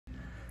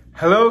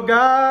Hello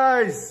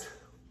guys,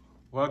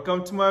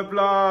 welcome to my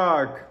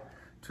blog.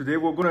 Today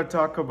we're going to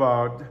talk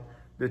about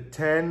the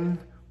 10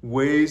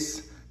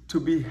 ways to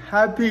be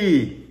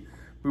happy.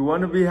 We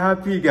want to be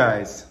happy,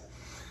 guys.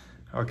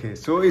 Okay,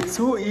 so it's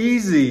so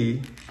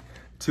easy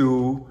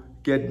to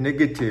get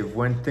negative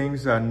when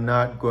things are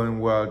not going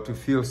well, to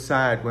feel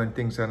sad when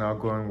things are not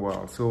going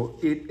well. So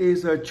it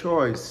is a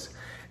choice.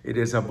 It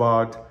is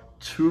about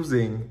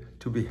choosing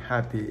to be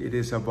happy. It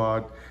is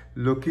about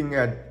looking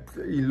at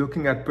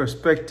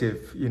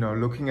perspective,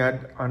 looking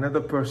at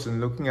another person,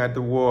 looking at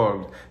the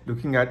world,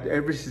 looking at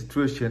every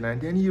situation,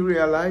 and then you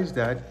realize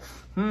that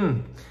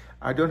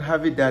I don't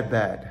have it that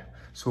bad.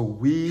 So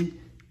we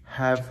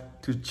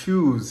have to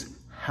choose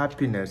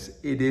happiness.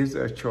 It is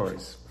a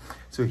choice.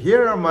 So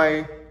here are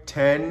my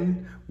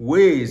 10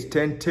 ways,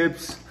 10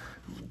 tips,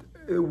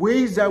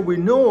 ways that we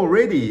know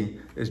already.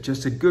 Is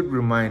just a good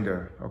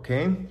reminder.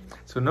 Okay,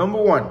 so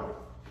number one,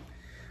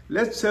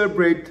 let's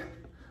celebrate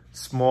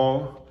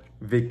small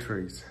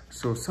victories.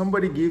 So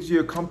somebody gives you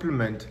a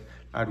compliment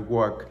at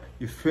work,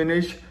 you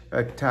finish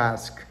a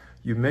task,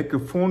 you make a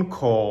phone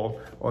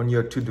call on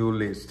your to-do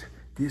list.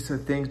 These are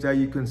things that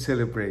you can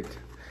celebrate.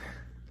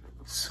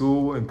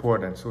 So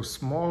important. So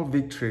small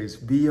victories,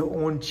 be your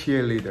own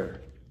cheerleader.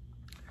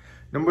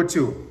 Number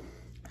two,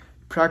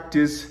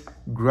 practice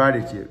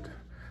gratitude.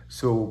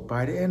 So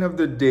by the end of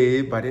the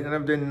day, by the end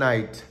of the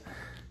night,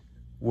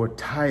 we're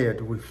tired,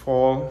 we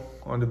fall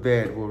on the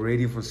bed, we're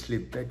ready for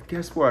sleep. But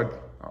guess what?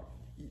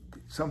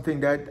 Something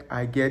that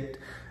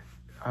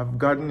I've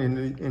gotten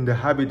in the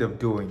habit of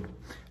doing.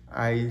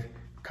 I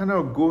kind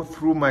of go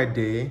through my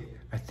day.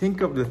 I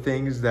think of the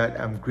things that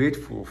I'm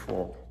grateful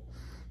for.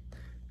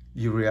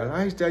 You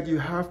realize that you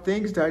have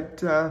things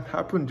that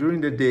happen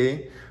during the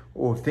day,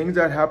 or things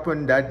that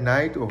happen that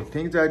night, or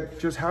things that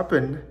just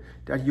happened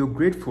that you're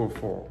grateful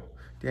for.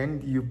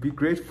 Then you be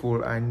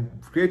grateful, and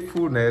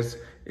gratefulness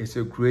is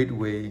a great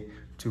way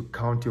to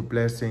count your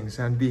blessings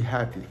and be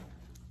happy.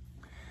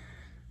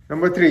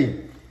 Number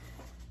three,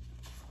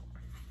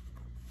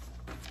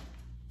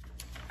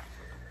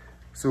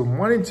 so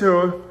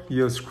monitor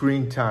your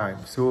screen time.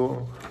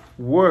 So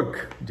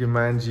work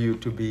demands you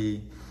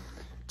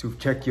to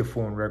check your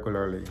phone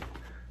regularly.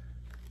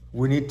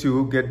 We need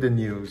to get the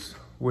news.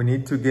 We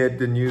need to get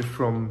the news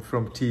from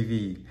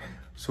TV.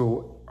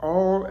 So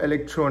all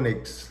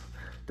electronics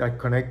that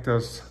connect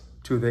us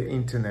to the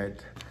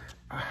internet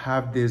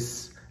have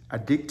this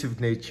addictive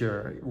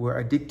nature. We're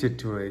addicted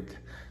to it,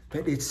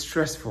 but it's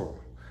stressful.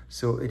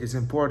 So it is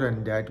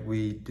important that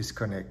we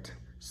disconnect.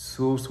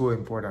 So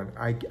important.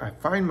 I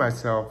find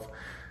myself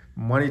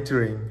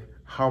monitoring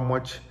how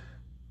much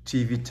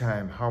TV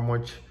time, how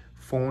much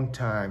phone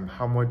time,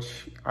 how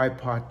much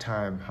iPad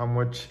time, how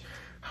much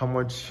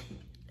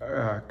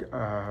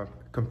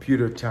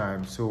computer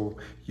time. So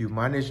you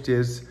manage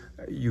this,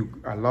 you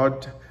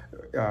allot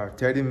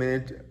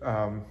 30-minute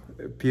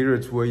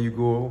periods where you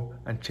go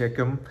and check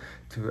them.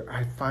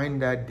 I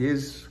find that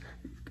this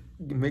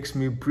makes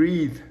me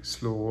breathe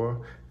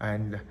slower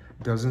and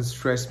doesn't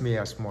stress me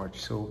as much.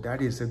 So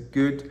that is a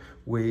good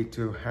way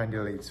to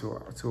handle it.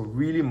 So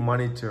really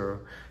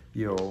monitor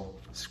your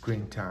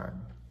screen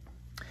time.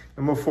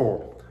 Number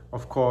four,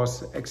 of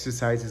course,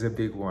 exercise is a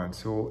big one.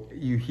 So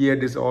you hear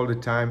this all the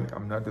time.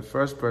 I'm not the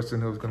first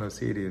person who's going to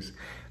say this.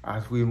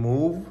 As we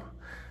move,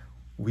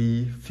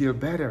 we feel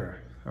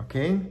better.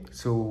 Okay,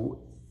 so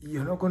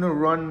you're not going to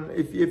run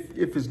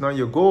if it's not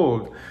your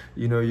goal.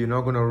 You're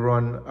not going to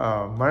run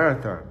a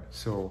marathon.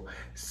 So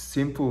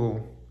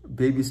simple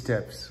baby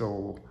steps.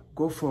 So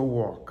go for a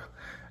walk.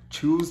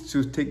 Choose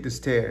to take the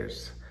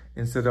stairs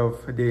instead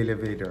of the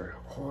elevator.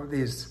 All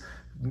this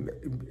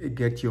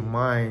get your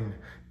mind,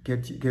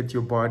 get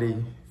your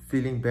body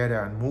feeling better,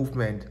 and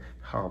movement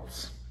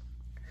helps.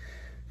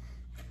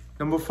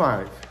 Number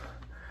five,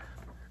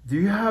 do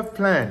you have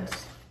plans?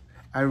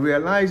 I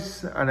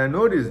realize and I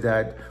notice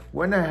that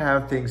when I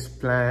have things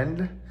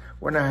planned,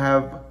 when I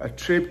have a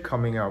trip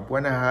coming up,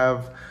 when I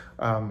have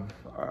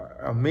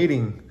a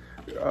meeting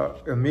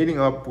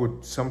up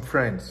with some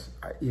friends,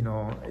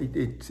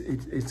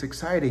 it's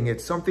exciting.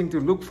 It's something to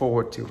look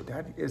forward to.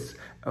 That is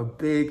a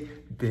big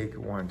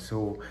one.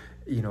 So,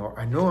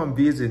 I know I'm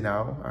busy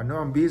now. I know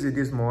I'm busy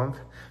this month,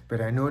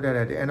 but I know that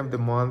at the end of the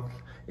month,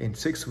 in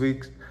 6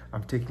 weeks,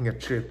 I'm taking a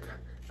trip,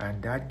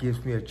 and that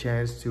gives me a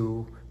chance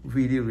to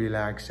really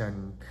relax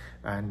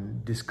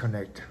and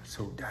disconnect.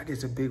 So that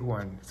is a big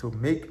one. So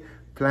make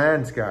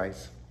plans,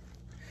 guys.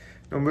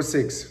 Number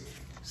six,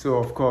 so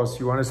of course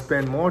you want to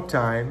spend more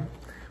time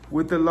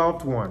with the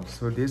loved ones.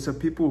 So these are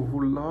people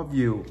who love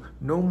you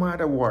no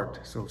matter what.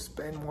 So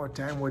spend more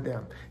time with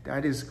them.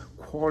 That is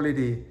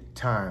quality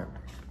time.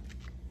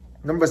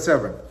 Number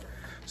seven,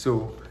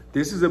 so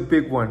this is a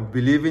big one.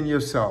 Believe in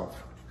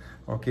yourself,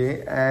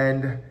 okay,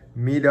 and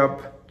meet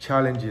up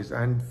challenges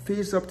and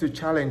face up to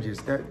challenges.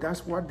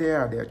 That's what they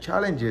are. They're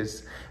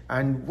challenges.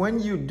 And when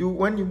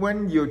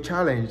you're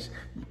challenged,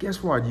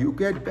 guess what? You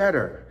get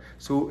better.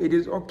 So it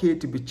is okay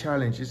to be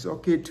challenged. It's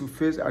okay to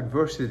face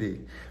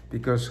adversity,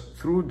 because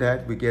through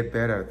that we get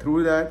better.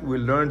 Through that we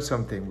learn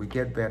something, we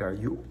get better.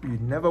 You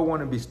never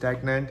want to be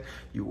stagnant.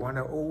 You want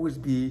to always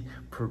be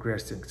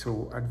progressing.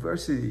 So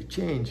adversity,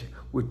 change.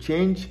 With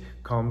change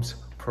comes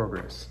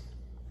progress.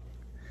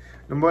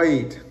 Number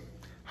 8,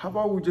 how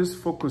about we just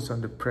focus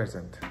on the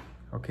present?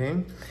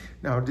 Okay,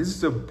 now this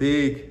is a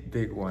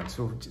big one.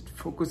 So just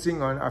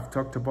focusing on, I've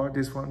talked about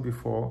this one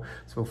before,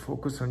 so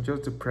focus on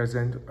just the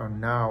present,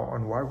 on now,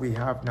 on what we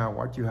have now,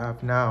 what you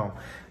have now.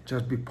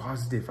 Just be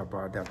positive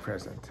about that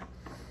present.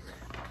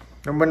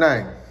 Number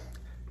 9,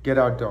 get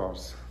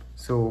outdoors.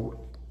 So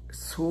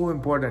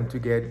important to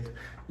get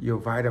your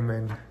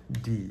vitamin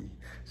D.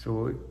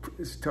 So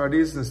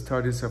studies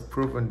have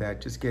proven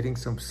that just getting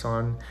some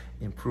sun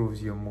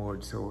improves your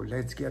mood. So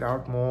let's get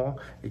out more.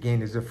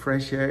 Again, it's a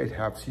fresh air. It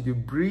helps you to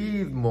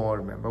breathe more.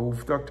 Remember,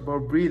 we've talked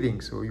about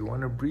breathing. So you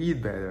want to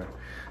breathe better.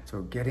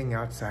 So getting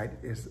outside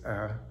is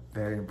a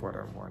very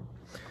important one.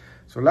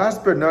 So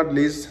last but not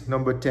least,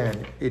 number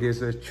 10, it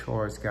is a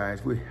choice,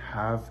 guys. We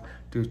have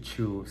to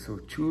choose. So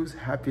choose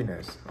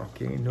happiness,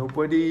 okay?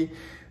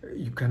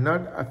 You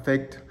cannot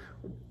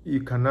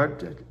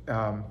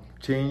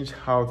change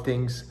how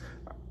things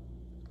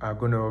are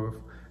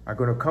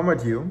gonna come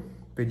at you,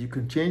 but you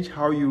can change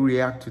how you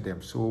react to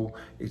them. So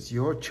it's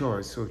your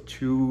choice. So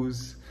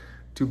choose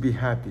to be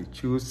happy,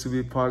 choose to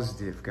be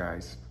positive,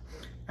 guys.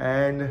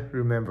 And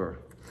remember,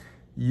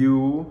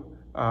 you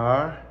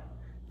are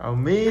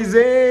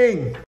amazing.